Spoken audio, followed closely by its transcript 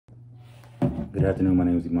Good afternoon, my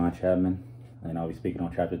name is Iman Chatman, and I'll be speaking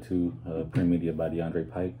on Chapter 2 of Print Media by DeAndre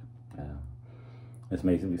Pike. This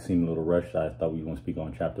may seem a little rushed. I thought we were going to speak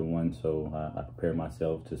on Chapter 1, so I prepared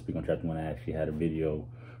myself to speak on Chapter 1. I actually had a video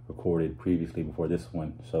recorded previously before this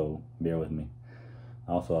one, so bear with me.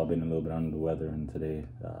 Also, I've been a little bit under the weather, and today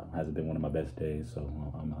hasn't been one of my best days, so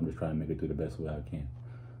I'm just trying to make it through the best way I can.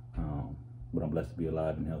 But I'm blessed to be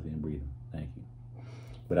alive and healthy and breathing. Thank you.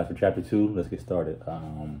 But as for Chapter 2, let's get started.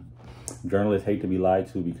 Journalists hate to be lied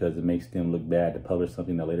to because it makes them look bad to publish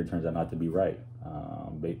something that later turns out not to be right.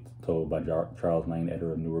 Told by Charles Lane,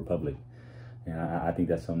 editor of New Republic. And I think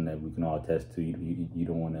that's something that we can all attest to. You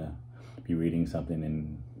don't want to be reading something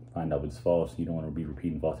and find out it's false. You don't want to be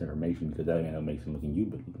repeating false information because that makes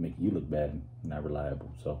it make you look bad and not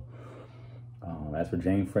reliable. So, as for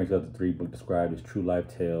James Frank's other three books described as true life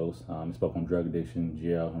tales, it spoke on drug addiction,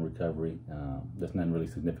 jail, and recovery. That's not really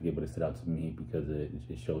significant, but it stood out to me because it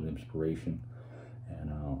showed inspiration.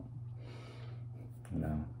 And,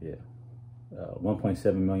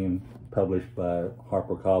 1.7 million published by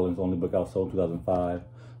HarperCollins. Only book outsold in 2005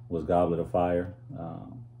 was Goblet of Fire.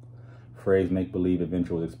 Phrase make-believe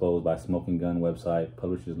adventure was exposed by Smoking Gun website,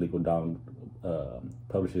 publishes legal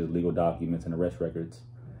documents and arrest records.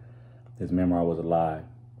 His memoir was a lie,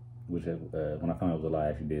 which when I found out it was a lie, I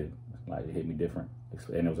actually did. Like, it hit me different,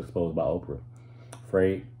 and it was exposed by Oprah.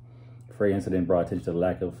 Frey incident brought attention to the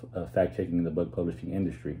lack of fact-checking in the book publishing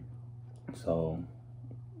industry. So,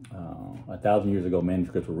 1,000 years ago,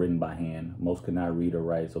 manuscripts were written by hand. Most could not read or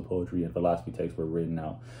write, so poetry and philosophy texts were written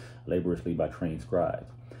out laboriously by trained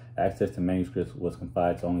scribes. Access to manuscripts was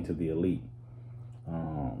confined only to the elite.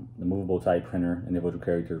 The movable type printer, individual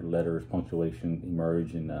character letters, punctuation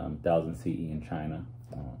emerged in 1000 CE in China.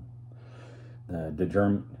 In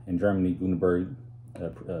Germany, Gutenberg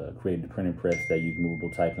created the printing press that used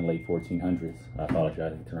movable type in the late 1400s. I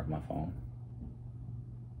apologize, I can turn off my phone.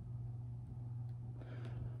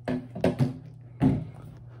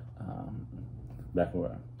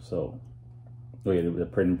 The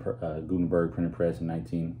Gutenberg printing press in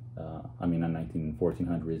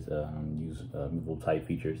 1400s used movable type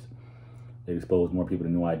features. It exposed more people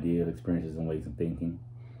to new ideas, experiences, and ways of thinking.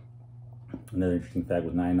 Another interesting fact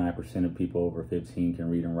was 99% of people over 15 can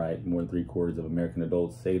read and write. More than 3/4 of American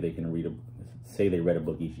adults say they read a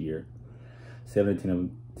book each year. 7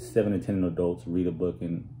 to 10 adults read a book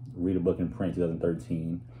in print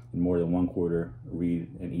 2013, and more than 1/4 read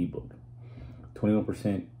an ebook.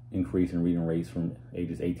 21% increase in reading rates from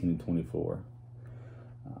ages 18 to 24.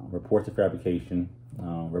 Reports of fabrication,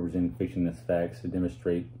 representing fiction as facts, to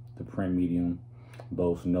demonstrate the print medium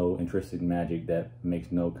boasts no intrinsic magic that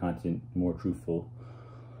makes no content more truthful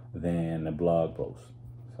than a blog post.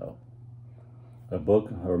 So, a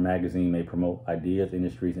book or magazine may promote ideas,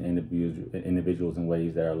 industries, and individuals in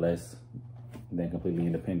ways that are less than completely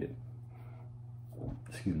independent.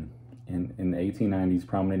 Excuse me. In the 1890s,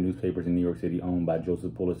 prominent newspapers in New York City owned by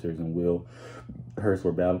Joseph Pulitzers and Will Hearst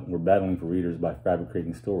were battling for readers by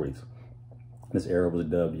fabricating stories. This era was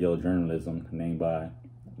dubbed yellow journalism, named by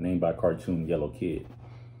cartoon Yellow Kid.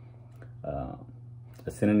 A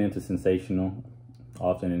synonym to sensational,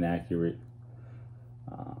 often inaccurate,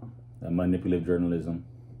 manipulative journalism.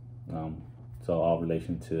 So all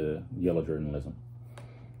relation to yellow journalism.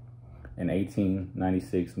 In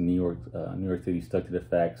 1896, New York City stuck to the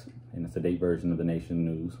facts in a sedate version of the Nation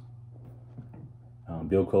News.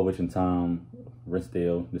 Bill Kovich and Tom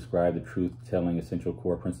Rinsdale described the truth-telling essential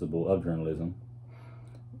core principle of journalism.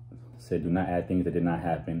 Said, do not add things that did not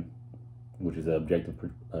happen, which is an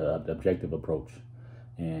objective approach,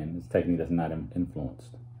 and it's a technique that's not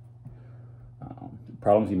influenced.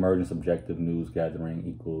 Problems emerge in subjective news gathering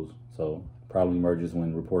equals, so problem emerges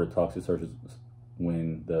when the reporter talks to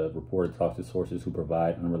sources who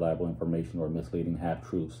provide unreliable information or misleading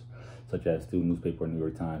half-truths, such as Student Newspaper and New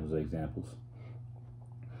York Times as examples.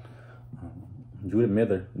 Judith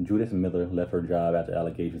Miller left her job after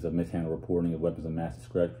allegations of mishandled reporting of weapons of mass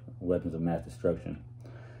destruction.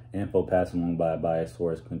 Info passed along by a biased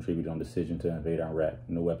source contributed on decision to invade Iraq.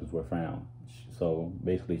 No weapons were found. So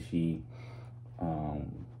basically, she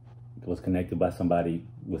was connected with somebody,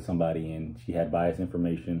 and she had biased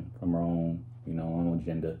information from her own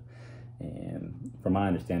agenda. And from my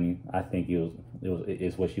understanding, I think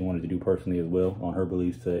it's what she wanted to do personally as well, on her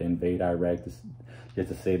beliefs, to invade Iraq, just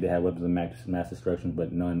to say they had weapons of mass destruction,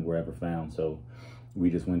 but none were ever found. So we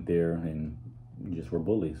just went there and just were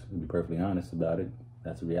bullies, to be perfectly honest about it.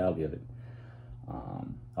 That's the reality of it.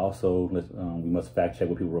 Also, we must fact check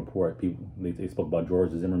what people report. They spoke about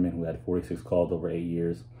George Zimmerman, who had 46 calls over 8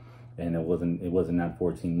 years, and it wasn't not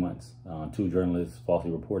 14 months. 2 journalists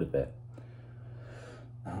falsely reported that.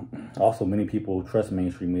 Also, many people trust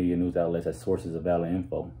mainstream media news outlets as sources of valid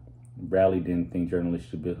info. Bradley didn't think journalists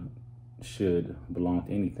should belong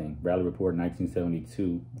to anything. Bradley reported in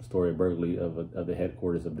 1972, the story of Berkeley of the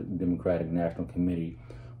headquarters of the Democratic National Committee.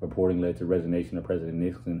 Reporting led to resignation of President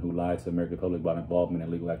Nixon, who lied to the American public about involvement in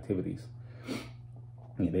illegal activities.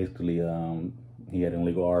 He basically, he had an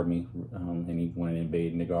illegal army, and he wanted to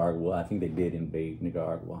invade Nicaragua. I think they did invade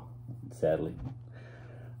Nicaragua, sadly.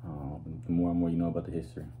 The more and more you know about the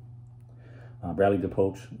history. Bradley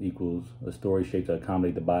Depoach equals a story shaped to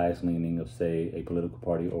accommodate the bias leaning of, say, a political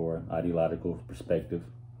party or ideological perspective.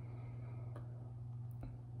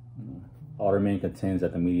 Alderman contends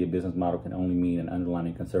that the media business model can only mean an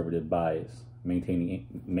underlying conservative bias. Maintaining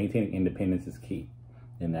independence is key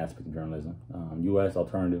in the aspect of journalism. U.S.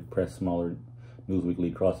 alternative press, smaller news weekly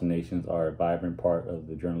across the nations are a vibrant part of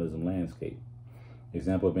the journalism landscape.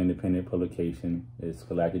 Example of independent publication is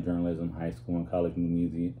scholastic journalism, high school and college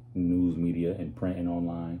news media, in print and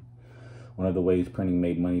online. One of the ways printing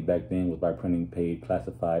made money back then was by printing paid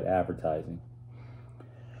classified advertising.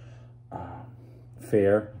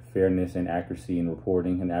 Fairness and accuracy in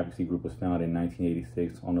reporting. An advocacy group was founded in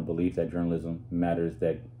 1986 on the belief that journalism matters,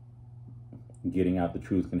 that getting out the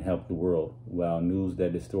truth can help the world, while news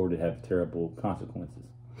that distorted have terrible consequences.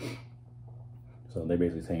 So they're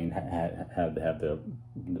basically saying have to have the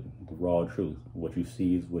raw truth. What you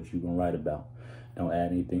see is what you're going to write about. Don't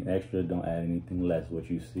add anything extra. Don't add anything less. What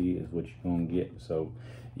you see is what you're going to get. So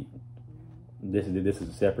this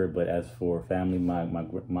is separate. But as for family, my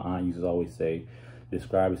aunt used to always say,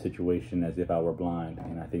 describe a situation as if I were blind.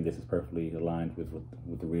 And I think this is perfectly aligned with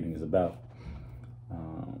what the reading is about.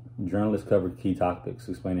 Journalists covered key topics,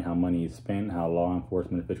 explaining how money is spent, how law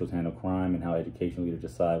enforcement officials handle crime, and how education leaders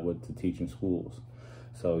decide what to teach in schools.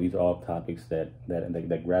 So these are all topics that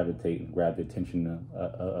grab the attention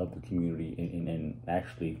of the community and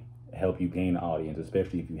actually help you gain an audience,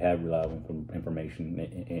 especially if you have reliable information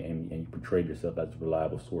and you portray yourself as a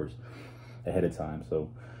reliable source ahead of time. So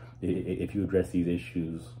if you address these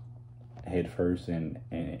issues head first and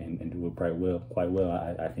do it quite well,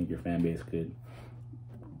 I think your fan base could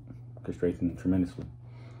strengthen tremendously.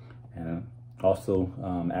 And also,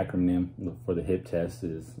 acronym for the HIP test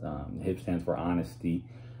is HIP stands for honesty,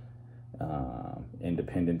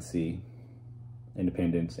 independence,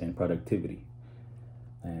 and productivity.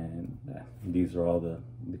 And these are all the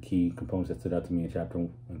key components that stood out to me in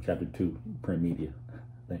chapter 2, print media.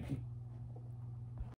 Thank you.